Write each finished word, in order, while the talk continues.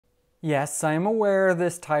Yes, I'm aware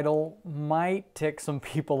this title might tick some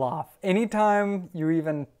people off. Anytime you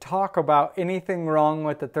even talk about anything wrong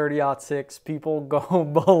with the 30-06, people go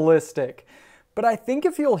ballistic. But I think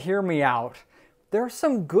if you'll hear me out, there are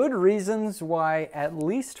some good reasons why, at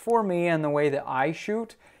least for me and the way that I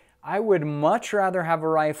shoot, I would much rather have a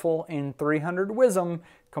rifle in 300 WSM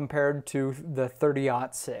compared to the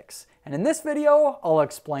 30-06. And in this video, I'll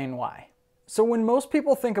explain why. So when most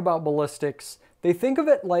people think about ballistics, they think of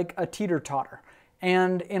it like a teeter-totter.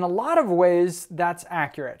 And in a lot of ways, that's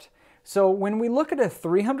accurate. So when we look at a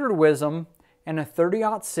 300 WSM and a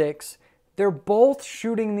 30-06, they're both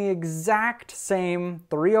shooting the exact same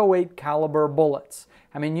 .308 caliber bullets.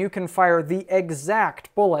 I mean, you can fire the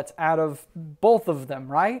exact bullets out of both of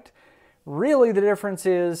them, right? Really, the difference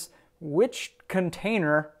is which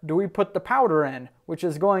container do we put the powder in, which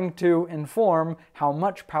is going to inform how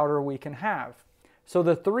much powder we can have. So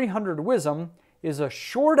the 300 WSM is a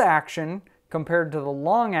short action compared to the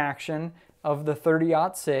long action of the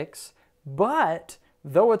 30-06, but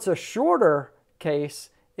though it's a shorter case,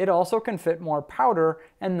 it also can fit more powder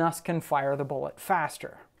and thus can fire the bullet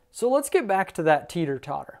faster. So let's get back to that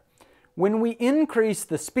teeter-totter. When we increase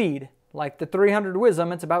the speed, like the 300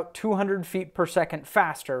 WSM, it's about 200 feet per second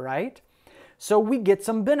faster, right? So we get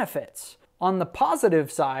some benefits. On the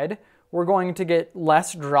positive side, we're going to get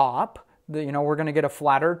less drop, we're going to get a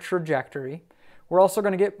flatter trajectory. We're also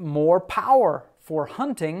going to get more power for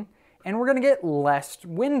hunting, and we're going to get less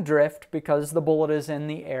wind drift because the bullet is in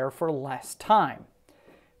the air for less time.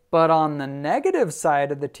 But on the negative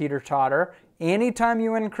side of the teeter-totter, anytime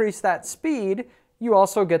you increase that speed, you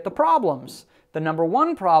also get the problems. The number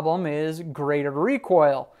one problem is greater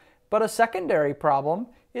recoil, but a secondary problem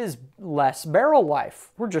is less barrel life.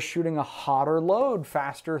 We're just shooting a hotter load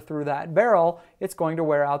faster through that barrel. It's going to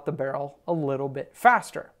wear out the barrel a little bit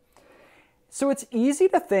faster. So it's easy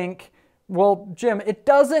to think, well, Jim, it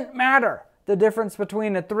doesn't matter the difference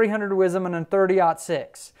between a 300 WSM and a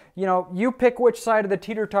 30-06. You pick which side of the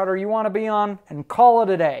teeter-totter you want to be on and call it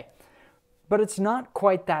a day. But it's not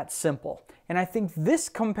quite that simple. And I think this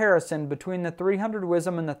comparison between the 300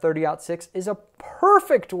 WSM and the 30-06 is a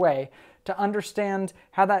perfect way to understand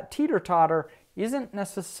how that teeter-totter isn't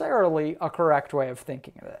necessarily a correct way of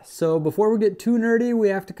thinking of this. So before we get too nerdy, we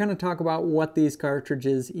have to kind of talk about what these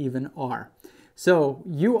cartridges even are. So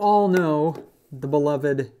you all know the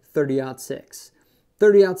beloved 30-06.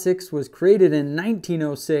 30-06 was created in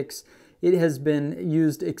 1906. It has been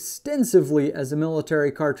used extensively as a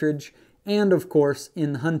military cartridge and, of course,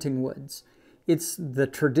 in hunting woods. It's the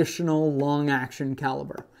traditional long-action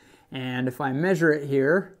caliber. And if I measure it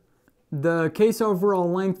here, the case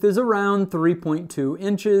overall length is around 3.2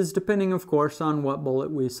 inches, depending, of course, on what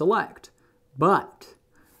bullet we select. But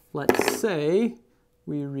let's say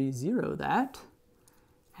we re-zero that,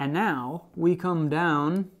 and now we come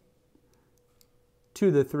down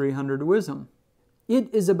to the 300 WSM.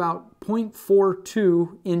 It is about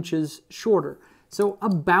 0.42 inches shorter, so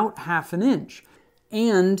about half an inch.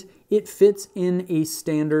 And it fits in a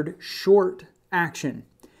standard short action.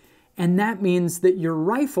 And that means that your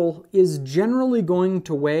rifle is generally going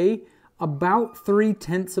to weigh about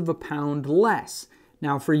 0.3 of a pound less.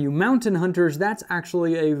 Now for you mountain hunters, that's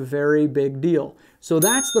actually a very big deal. So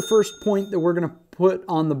that's the first point that we're going to put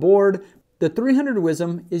on the board. The 300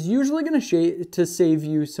 WSM is usually going to save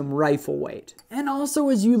you some rifle weight. And also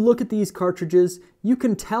as you look at these cartridges, you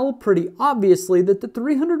can tell pretty obviously that the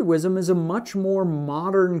 300 WSM is a much more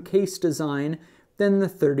modern case design than the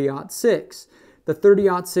 30-06. The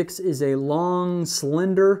 30-06 is a long,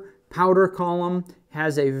 slender powder column,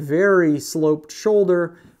 has a very sloped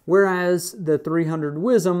shoulder, whereas the 300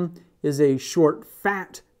 WSM is a short,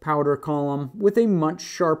 fat powder column with a much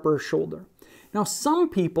sharper shoulder. Now some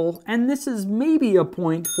people, and this is maybe a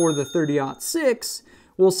point for the 30-06,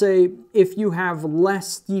 will say if you have less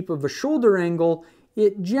steep of a shoulder angle,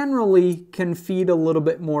 it generally can feed a little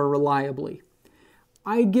bit more reliably.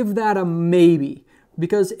 I give that a maybe,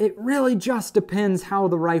 because it really just depends how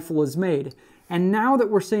the rifle is made. And now that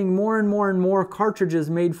we're seeing more and more cartridges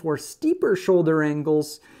made for steeper shoulder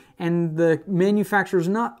angles, and the manufacturer's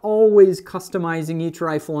not always customizing each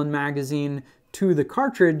rifle and magazine to the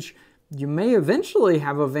cartridge, you may eventually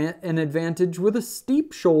have an advantage with a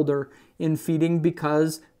steep shoulder in feeding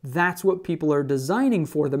because that's what people are designing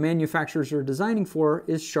for. The manufacturers are designing for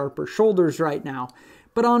is sharper shoulders right now.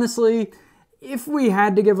 But honestly, if we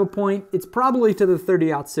had to give a point, it's probably to the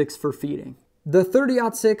 30-06 for feeding. The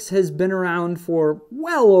 30-06 has been around for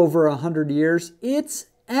well over 100 years. It's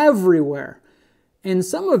everywhere. And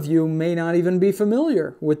some of you may not even be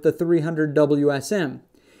familiar with the 300 WSM.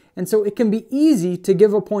 And so it can be easy to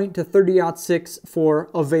give a point to 30-06 for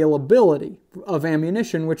availability of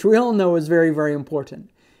ammunition, which we all know is very, very important.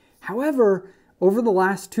 However, over the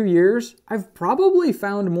last 2 years, I've probably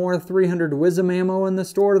found more 300 WSM ammo in the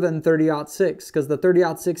store than 30-06 because the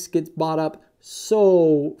 30-06 gets bought up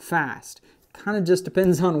so fast. Kind of just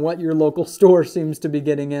depends on what your local store seems to be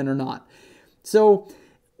getting in or not. So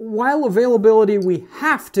while availability, we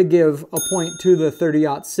have to give a point to the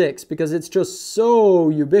 30-06 because it's just so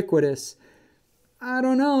ubiquitous. I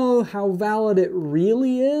don't know how valid it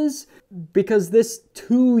really is because this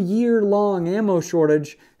 2-year-long ammo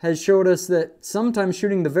shortage has showed us that sometimes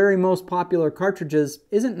shooting the very most popular cartridges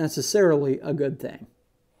isn't necessarily a good thing.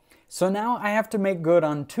 So now I have to make good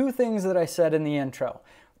on 2 things that I said in the intro.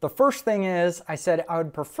 The first thing is I said I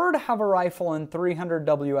would prefer to have a rifle in 300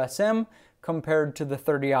 WSM compared to the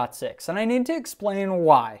 30-06, and I need to explain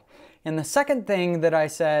why. And the second thing that I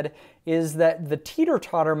said is that the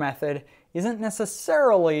teeter-totter method isn't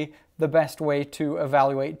necessarily the best way to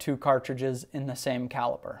evaluate 2 cartridges in the same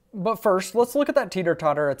caliber. But first, let's look at that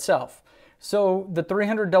teeter-totter itself. So the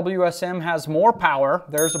 300 WSM has more power,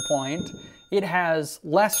 there's a point. It has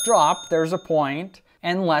less drop, there's a point,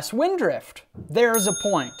 and less wind drift, there's a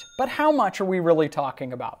point. But how much are we really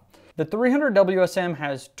talking about? The 300 WSM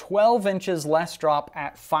has 12 inches less drop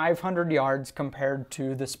at 500 yards compared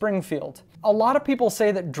to the Springfield. A lot of people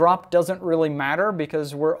say that drop doesn't really matter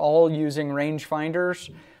because we're all using rangefinders.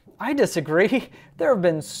 I disagree. There have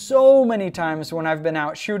been so many times when I've been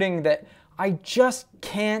out shooting that I just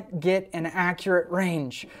can't get an accurate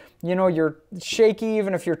range. You know, you're shaky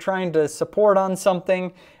even if you're trying to support on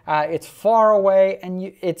something. It's far away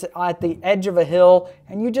and it's at the edge of a hill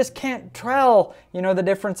and you just can't tell, you know, the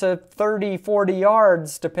difference of 30, 40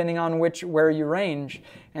 yards depending on where you range.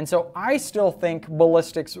 And so I still think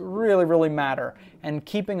ballistics really, really matter, and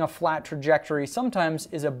keeping a flat trajectory sometimes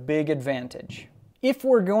is a big advantage. If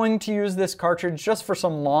we're going to use this cartridge just for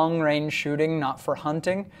some long range shooting, not for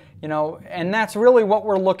hunting, you know, and that's really what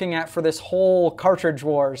we're looking at for this whole cartridge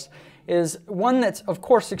wars, is one that's of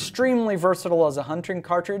course extremely versatile as a hunting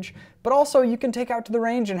cartridge, but also you can take out to the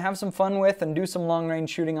range and have some fun with and do some long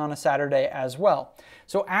range shooting on a Saturday as well.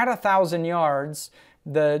 So at 1,000 yards,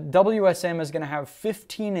 the WSM is going to have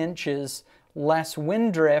 15 inches less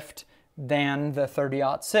wind drift than the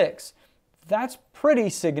 30-06. That's pretty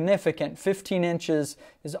significant. 15 inches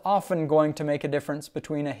is often going to make a difference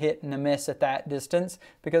between a hit and a miss at that distance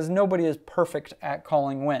because nobody is perfect at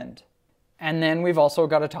calling wind. And then we've also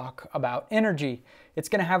got to talk about energy. It's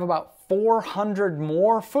going to have about 400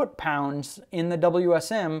 more foot-pounds in the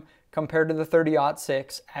WSM compared to the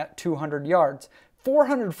 30-06 at 200 yards.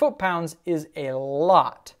 400 foot-pounds is a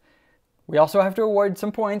lot. We also have to avoid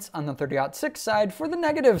some points on the 30-06 side for the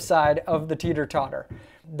negative side of the teeter-totter.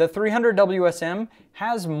 The 300 WSM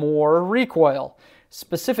has more recoil.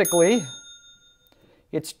 Specifically,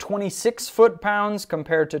 it's 26 foot-pounds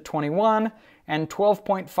compared to 21 and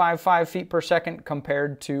 12.55 feet per second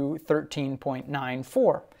compared to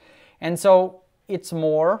 13.94. And so it's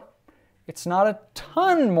more, it's not a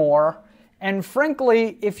ton more, and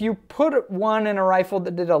frankly, if you put one in a rifle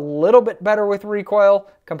that did a little bit better with recoil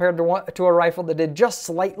compared to a rifle that did just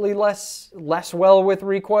slightly less well with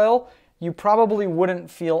recoil, you probably wouldn't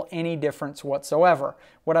feel any difference whatsoever.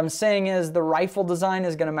 What I'm saying is the rifle design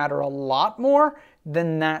is going to matter a lot more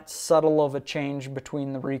than that subtle of a change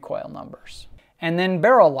between the recoil numbers. And then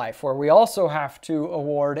barrel life, where we also have to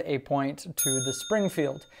award a point to the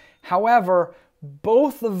Springfield. However,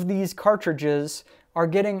 both of these cartridges are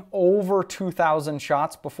getting over 2,000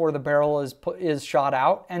 shots before the barrel is shot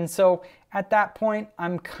out, and so at that point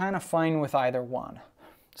I'm kind of fine with either one.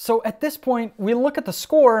 So at this point we look at the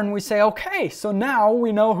score and we say, okay, so now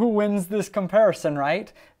we know who wins this comparison,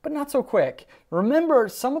 right? But not so quick. Remember,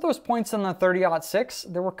 some of those points in the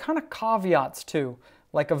 30-06, there were kind of caveats too,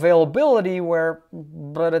 like availability,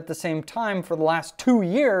 but at the same time for the last 2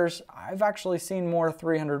 years I've actually seen more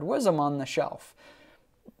 300 WSM on the shelf.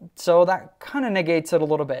 So that kind of negates it a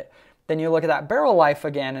little bit. Then you look at that barrel life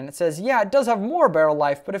again and it says, yeah, it does have more barrel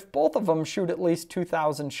life, but if both of them shoot at least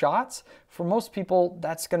 2,000 shots, for most people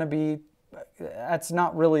that's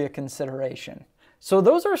not really a consideration. So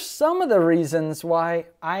those are some of the reasons why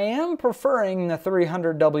I am preferring the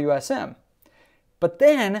 300 WSM. But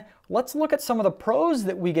then let's look at some of the pros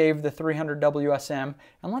that we gave the 300 WSM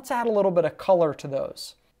and let's add a little bit of color to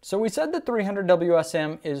those. So we said the 300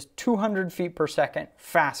 WSM is 200 feet per second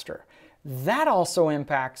faster. That also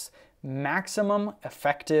impacts maximum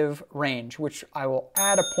effective range, which I will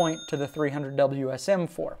add a point to the 300 WSM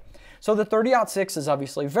for. So the 30-06 is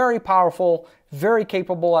obviously very powerful, very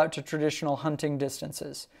capable out to traditional hunting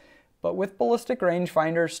distances. But with ballistic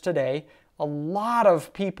rangefinders today, a lot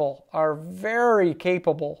of people are very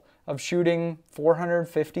capable of shooting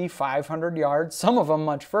 450, 500 yards, some of them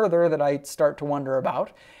much further that I start to wonder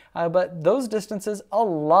about. But those distances, a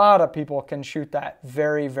lot of people can shoot that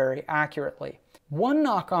very, very accurately. One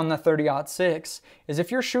knock on the 30-06 is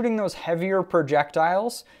if you're shooting those heavier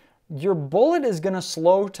projectiles, your bullet is going to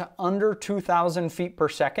slow to under 2,000 feet per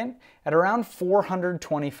second at around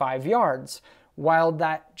 425 yards, while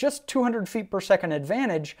that just 200 feet per second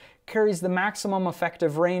advantage carries the maximum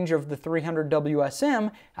effective range of the 300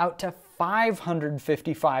 WSM out to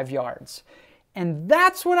 555 yards. And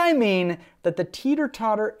that's what I mean that the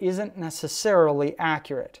teeter-totter isn't necessarily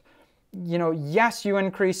accurate. You know, yes, you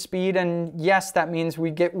increase speed, and yes, that means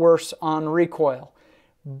we get worse on recoil.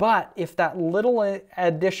 But if that little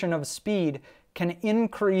addition of speed can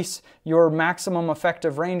increase your maximum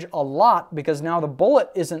effective range a lot, because now the bullet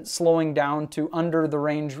isn't slowing down to under the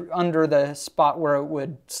range, under the spot where it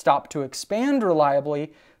would stop to expand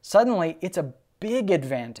reliably, suddenly it's a big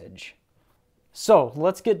advantage. So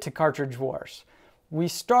let's get to cartridge wars. We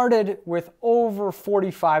started with over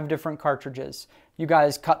 45 different cartridges. You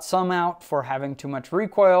guys cut some out for having too much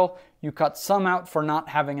recoil. You cut some out for not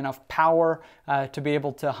having enough power to be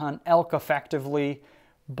able to hunt elk effectively.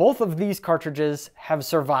 Both of these cartridges have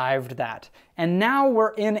survived that. And now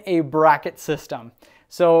we're in a bracket system.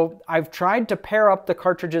 So I've tried to pair up the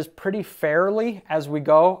cartridges pretty fairly as we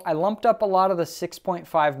go. I lumped up a lot of the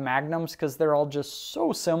 6.5 Magnums because they're all just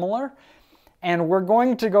so similar. And we're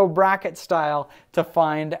going to go bracket style to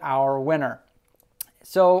find our winner.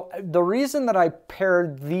 So the reason that I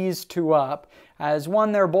paired these two up is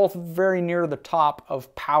one, they're both very near the top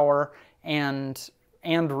of power and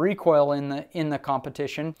recoil in the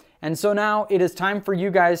competition. And so now it is time for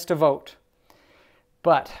you guys to vote.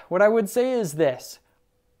 But what I would say is this.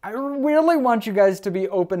 I really want you guys to be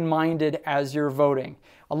open-minded as you're voting.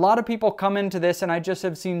 A lot of people come into this, and I just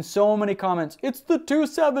have seen so many comments. It's the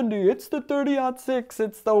 270, it's the 30-06,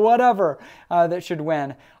 it's the whatever that should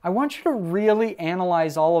win. I want you to really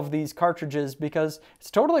analyze all of these cartridges, because it's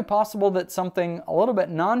totally possible that something a little bit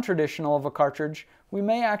non-traditional of a cartridge we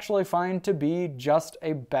may actually find to be just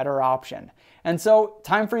a better option. And so,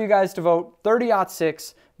 time for you guys to vote.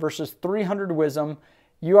 30-06 versus 300 WSM.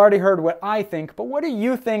 You already heard what I think, but what do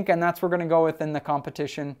you think? And that's what we're going to go with in the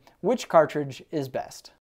competition. Which cartridge is best?